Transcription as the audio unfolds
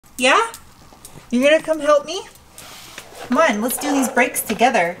Yeah? You're gonna come help me? Come on, let's do these brakes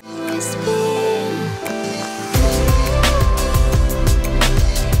together.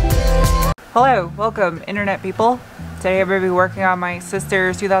 Hello, welcome internet people. Today I'm going to be working on my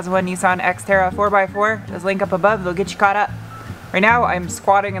sister's 2001 Nissan Xterra 4x4. There's a link up above, they'll get you caught up. Right now I'm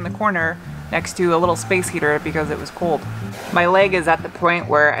squatting in the corner next to a little space heater because it was cold. My leg is at the point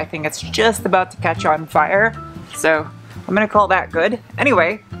where I think it's just about to catch on fire, so I'm going to call that good.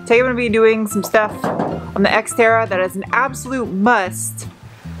 Anyway, today I'm going to be doing some stuff on the Xterra that is an absolute must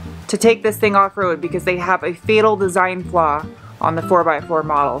to take this thing off-road because they have a fatal design flaw on the 4x4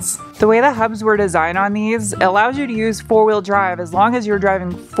 models. The way the hubs were designed on these allows you to use four-wheel drive as long as you're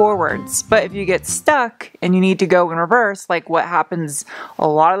driving forwards. But if you get stuck and you need to go in reverse, like what happens a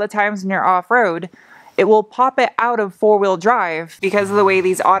lot of the times when you're off-road, it will pop it out of four-wheel drive because of the way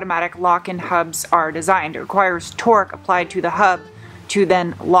these automatic lock-in hubs are designed. It requires torque applied to the hub to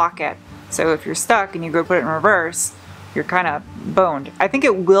then lock it. So if you're stuck and you go put it in reverse, you're kind of boned. I think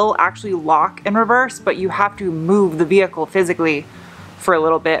it will actually lock in reverse, but you have to move the vehicle physically for a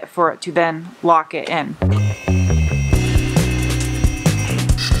little bit for it to then lock it in.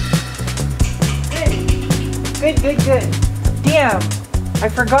 Good. Damn, I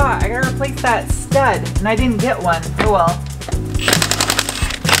forgot. I gotta replace that stud, and I didn't get one. Oh well.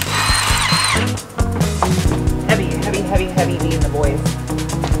 Heavy being the boys.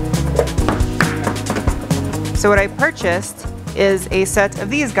 So what I purchased is a set of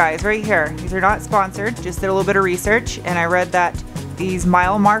these guys right here. These are not sponsored, just did a little bit of research, and I read that these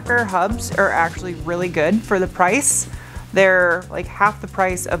mile marker hubs are actually really good for the price. They're like half the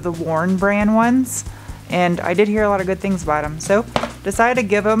price of the Warren brand ones, and I did hear a lot of good things about them, so decided to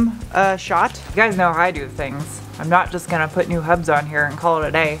give them a shot. You guys know how I do things. I'm not just gonna put new hubs on here and call it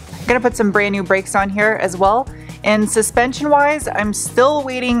a day. I'm gonna put some brand new brakes on here as well, and suspension wise, I'm still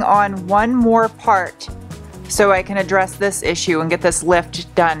waiting on one more part so I can address this issue and get this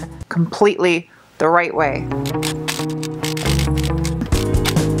lift done completely the right way.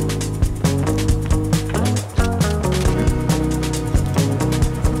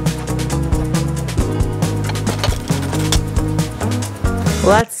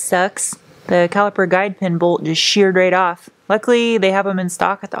 Well, that sucks. The caliper guide pin bolt just sheared right off. Luckily, they have them in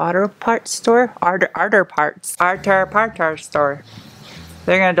stock at the auto parts store. Arter parts store.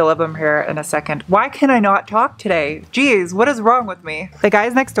 They're gonna deliver them here in a second. Why can I not talk today? Jeez, what is wrong with me? The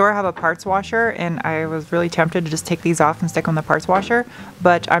guys next door have a parts washer, and I was really tempted to just take these off and stick them in the parts washer,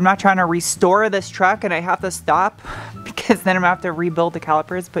 but I'm not trying to restore this truck and I have to stop because then I'm gonna have to rebuild the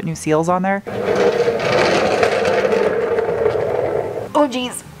calipers, put new seals on there. Oh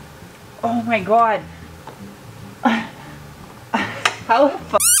jeez. Oh my god. How the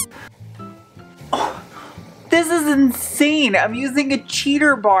fuck? This is insane. I'm using a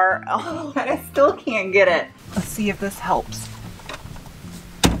cheater bar. Oh, and I still can't get it. Let's see if this helps.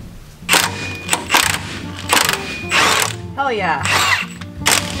 Hell yeah.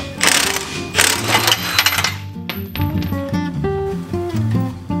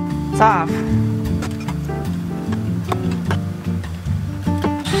 It's off.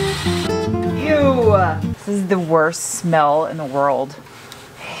 Ew. This is the worst smell in the world.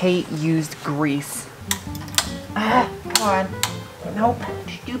 I hate used grease. Come on. Nope.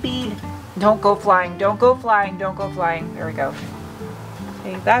 Stupid. Don't go flying. Don't go flying. Don't go flying. There we go.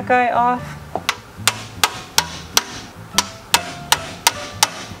 Take that guy off.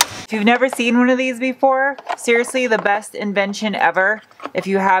 If you've never seen one of these before, seriously, the best invention ever. If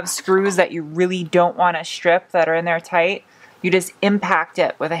you have screws that you really don't want to strip that are in there tight, you just impact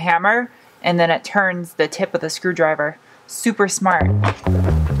it with a hammer and then it turns the tip of the screwdriver. Super smart.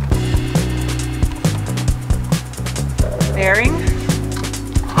 Bearing.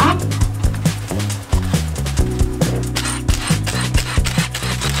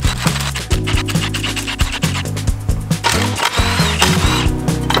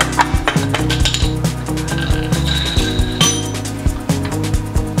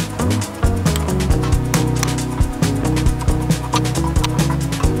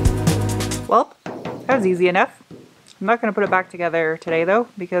 Well, that was easy enough. I'm not going to put it back together today though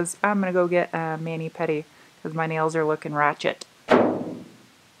because I'm going to go get a mani-pedi because my nails are looking ratchet. So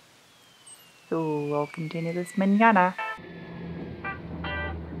we'll continue this mañana.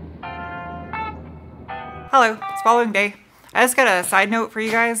 Hello, it's following day. I just got a side note for you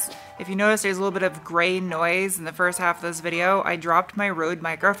guys. If you notice there's a little bit of gray noise in the first half of this video, I dropped my Rode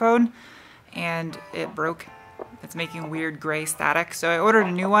microphone and it broke. It's making weird gray static. So I ordered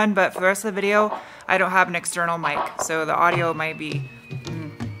a new one, but for the rest of the video, I don't have an external mic. So the audio might be,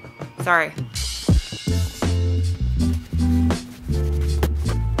 sorry.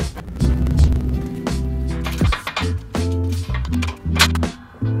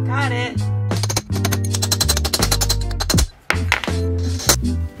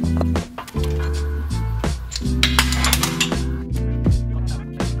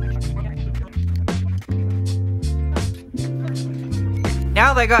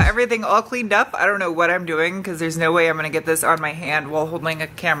 Now that I got everything all cleaned up, I don't know what I'm doing because there's no way I'm gonna get this on my hand while holding a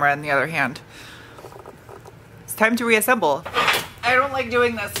camera in the other hand. It's time to reassemble. I don't like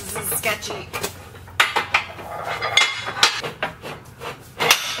doing this. This is sketchy.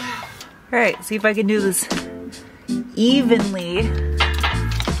 All right, see if I can do this evenly.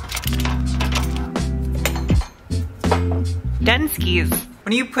 Denskis.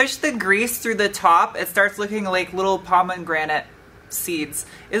 When you push the grease through the top, it starts looking like little pomegranate seeds.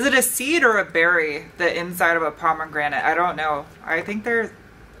 Is it a seed or a berry, the inside of a pomegranate? I don't know. I think they're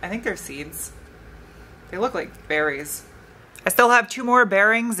seeds. They look like berries. I still have 2 more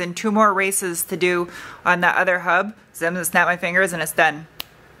bearings and 2 more races to do on that other hub. So I'm gonna snap my fingers and it's done.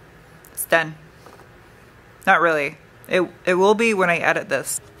 It's done. Not really. It will be when I edit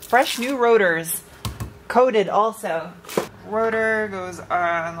this. Fresh new rotors. Coated also. Rotor goes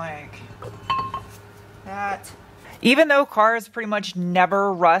on like that. Even though cars pretty much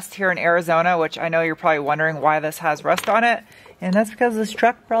never rust here in Arizona, which I know you're probably wondering why this has rust on it, and that's because this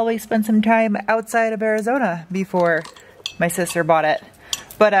truck probably spent some time outside of Arizona before my sister bought it.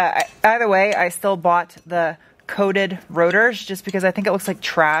 But either way, I still bought the coated rotors just because I think it looks like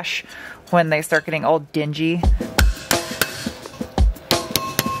trash when they start getting all dingy.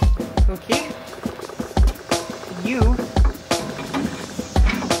 Okay. You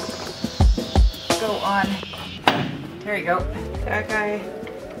go on. There you go. That guy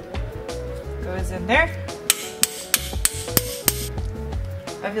goes in there.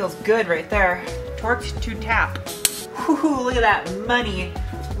 That feels good right there. Torqued to tap. Whew, look at that money.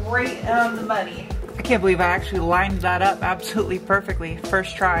 Right on the money. I can't believe I actually lined that up absolutely perfectly.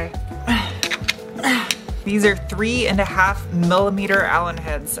 First try. These are 3.5 millimeter Allen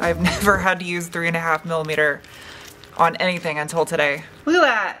heads. I've never had to use 3.5 millimeter on anything until today. Look at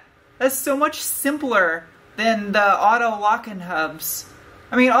that. That's so much simpler than the auto lock-in hubs.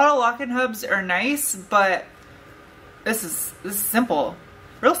 I mean, auto lock-in hubs are nice, but this is simple.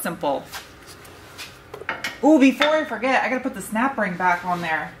 Real simple. Ooh, before I forget, I gotta put the snap ring back on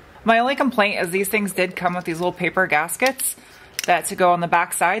there. My only complaint is these things did come with these little paper gaskets that to go on the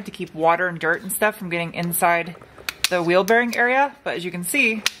back side to keep water and dirt and stuff from getting inside the wheel bearing area. But as you can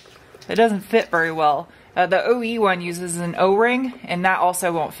see, it doesn't fit very well. The OE one uses an O-ring and that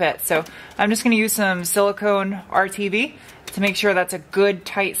also won't fit. So I'm just gonna use some silicone RTV to make sure that's a good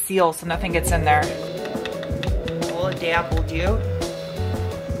tight seal so nothing gets in there. A little dab will do.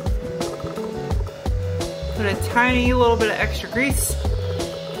 Put a tiny little bit of extra grease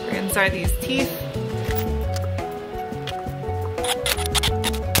right inside these teeth.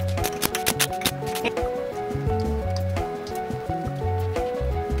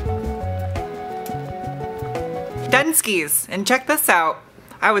 Denskis, and check this out.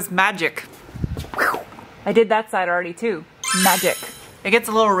 I was magic. Whew. I did that side already too. Magic. It gets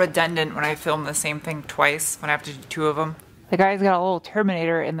a little redundant when I film the same thing twice, when I have to do 2 of them. The guy's got a little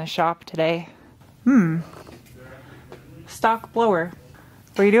Terminator in the shop today. Stock blower.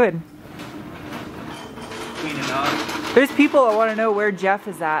 What are you doing? Cleaning up. There's people that want to know where Jeff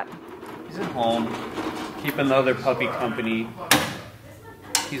is at. He's at home, keeping the other puppy company.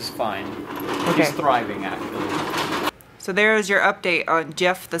 He's fine. Okay. He's thriving, actually. So there's your update on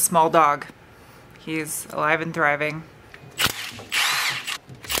Jeff the small dog. He's alive and thriving.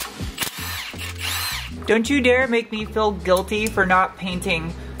 Don't you dare make me feel guilty for not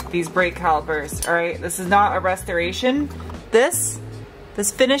painting these brake calipers, all right? This is not a restoration. This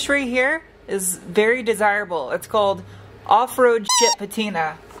finish right here is very desirable. It's called off-road shit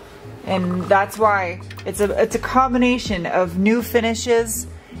patina. And that's why it's a combination of new finishes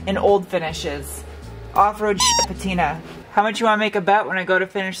and old finishes. Off-road shit patina. How much you want to make a bet when I go to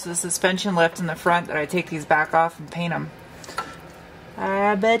finish the suspension lift in the front that I take these back off and paint them?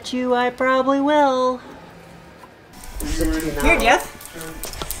 I bet you I probably will. Here, Jeff.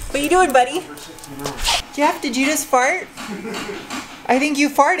 What you doing, buddy? Jeff, did you just fart? I think you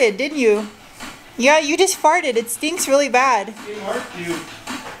farted, didn't you? Yeah, you just farted. It stinks really bad.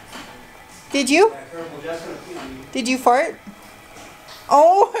 Did you? Did you fart?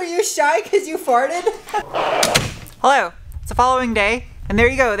 Oh, are you shy because you farted? Hello, it's the following day, and there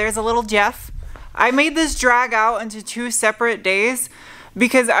you go, there's a little Jeff. I made this drag out into 2 separate days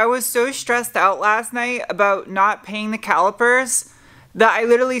because I was so stressed out last night about not painting the calipers that I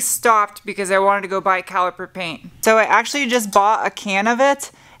literally stopped because I wanted to go buy caliper paint. So I actually just bought a can of it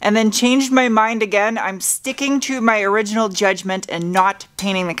and then changed my mind again. I'm sticking to my original judgment and not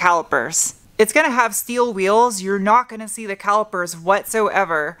painting the calipers. It's gonna have steel wheels. You're not gonna see the calipers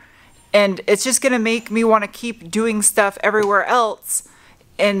whatsoever. And it's just gonna make me wanna keep doing stuff everywhere else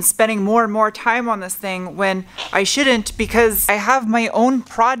and spending more and more time on this thing when I shouldn't, because I have my own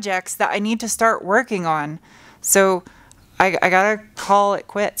projects that I need to start working on. So I gotta call it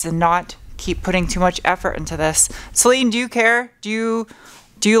quits and not keep putting too much effort into this. Celine, do you care? Do you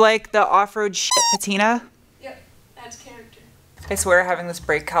like the off-road shit patina? Yep, adds character. I swear having this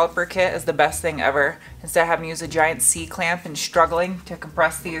brake caliper kit is the best thing ever. Instead of having to use a giant C-clamp and struggling to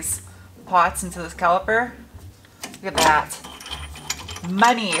compress these pots into this caliper. Look at that.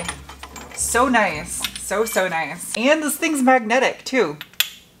 Money. So nice. So nice. And this thing's magnetic too.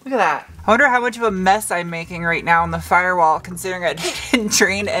 Look at that. I wonder how much of a mess I'm making right now on the firewall, considering I didn't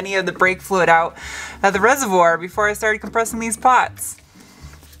drain any of the brake fluid out of the reservoir before I started compressing these pots.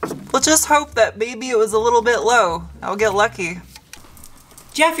 Let's just hope that maybe it was a little bit low. I'll get lucky.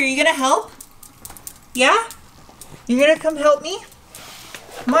 Jeff, are you gonna help? Yeah? You gonna come help me?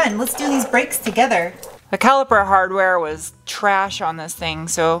 Come on, let's do these brakes together. The caliper hardware was trash on this thing,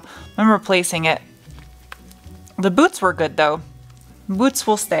 so I'm replacing it. The boots were good though. Boots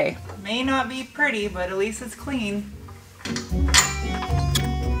will stay. May not be pretty, but at least it's clean.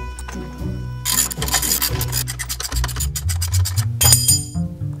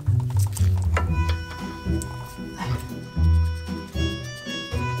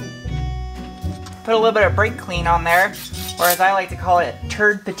 Put a little bit of brake clean on there, or as I like to call it,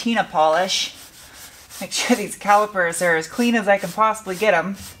 turd patina polish. Make sure these calipers are as clean as I can possibly get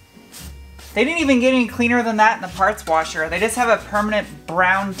them. They didn't even get any cleaner than that in the parts washer. They just have a permanent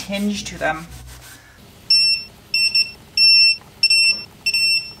brown tinge to them.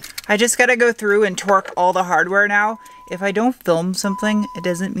 I just gotta go through and torque all the hardware now. If I don't film something, it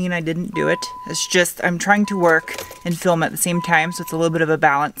doesn't mean I didn't do it. It's just I'm trying to work and film at the same time, so it's a little bit of a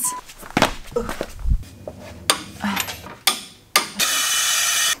balance.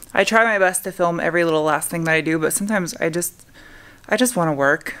 I try my best to film every little last thing that I do, but sometimes I just want to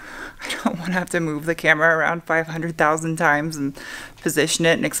work. I don't want to have to move the camera around 500,000 times and position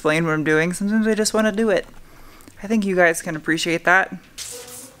it and explain what I'm doing. Sometimes I just want to do it. I think you guys can appreciate that.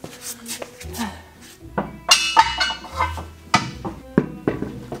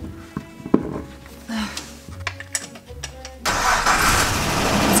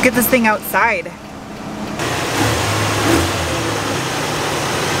 Let's get this thing outside.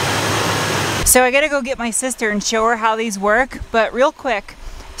 So I gotta go get my sister and show her how these work, but real quick.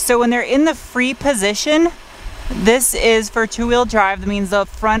 So when they're in the free position, this is for two-wheel drive. That means the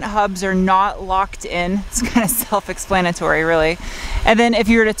front hubs are not locked in. It's kind of self-explanatory, really. And then if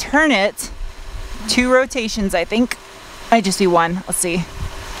you were to turn it, 2 rotations, I think. Might just be 1, let's see.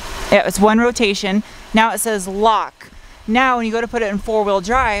 Yeah, it's 1 rotation. Now it says lock. Now when you go to put it in 4-wheel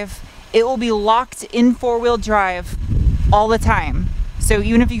drive, it will be locked in 4-wheel drive all the time. So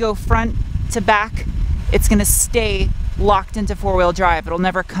even if you go front to back, it's gonna stay locked into 4-wheel drive. It'll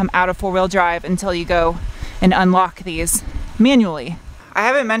never come out of 4-wheel drive until you go and unlock these manually. I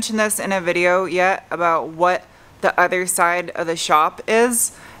haven't mentioned this in a video yet about what the other side of the shop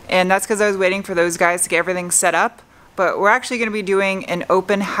is, and that's because I was waiting for those guys to get everything set up. But we're actually gonna be doing an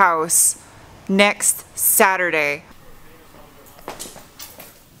open house next Saturday.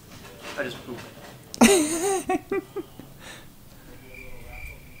 I just pooped.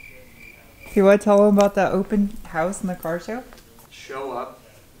 You want to tell them about the open house in the car show? Show up,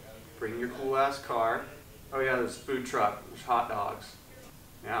 bring your cool ass car. Oh yeah, there's a food truck, there's hot dogs.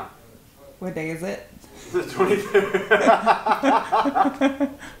 Yeah. What day is it? The 23rd.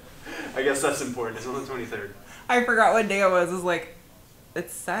 I guess that's important. It's on the 23rd. I forgot what day it was. It was like,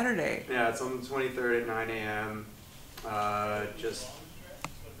 it's Saturday. Yeah, it's on the 23rd at 9 a.m. Just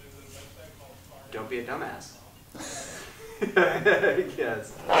don't be a dumbass.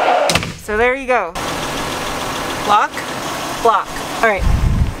 Yes. So there you go. Lock, block. All right.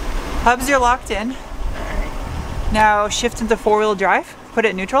 Hubs are locked in. Now shift into 4-wheel drive. Put it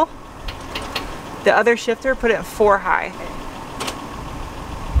in neutral. The other shifter, put it in 4 high.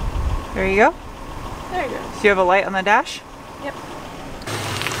 There you go. There you go. Do you have a light on the dash? Yep.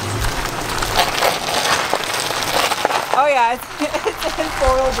 Oh yeah, it's in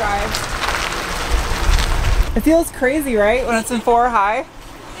 4-wheel drive. It feels crazy, right? When it's in 4 high?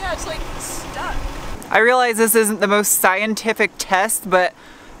 Yeah, it's like stuck. I realize this isn't the most scientific test, but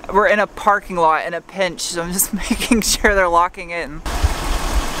we're in a parking lot in a pinch, so I'm just making sure they're locking in.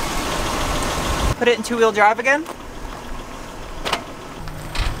 Put it in 2-wheel drive again.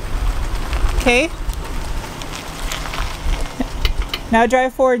 Okay. Now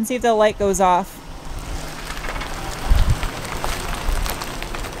drive forward and see if the light goes off.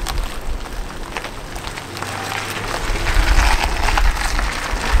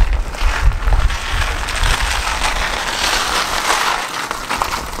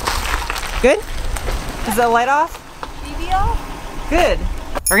 Good? Is the light off? TV off? Good.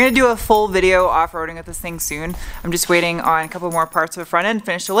 We're gonna do a full video off-roading with this thing soon. I'm just waiting on a couple more parts of the front end,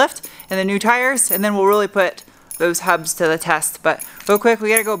 finish the lift, and the new tires, and then we'll really put those hubs to the test. But real quick, we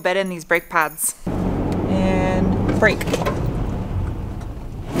gotta go bed in these brake pads. And brake.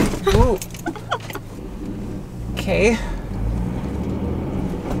 Ooh. Okay.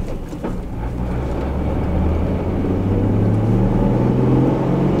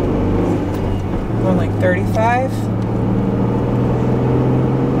 Going like 35.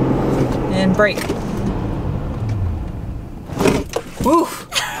 And brake. Woo!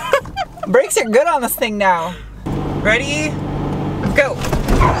 Brakes are good on this thing now. Ready? Go!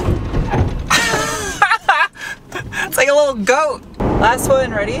 It's like a little goat. Last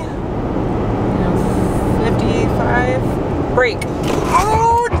one, ready? 55. Brake.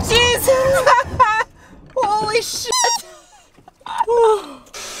 Oh, Jesus! Holy shit!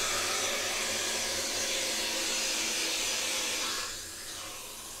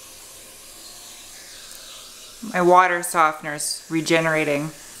 My water softener's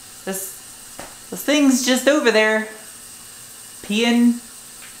regenerating. This thing's just over there, peeing,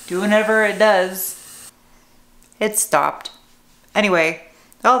 doing whatever it does. It stopped. Anyway,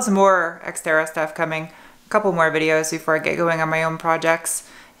 I'll have some more Xterra stuff coming. A couple more videos before I get going on my own projects.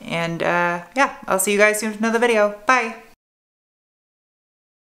 And yeah, I'll see you guys soon with another video. Bye!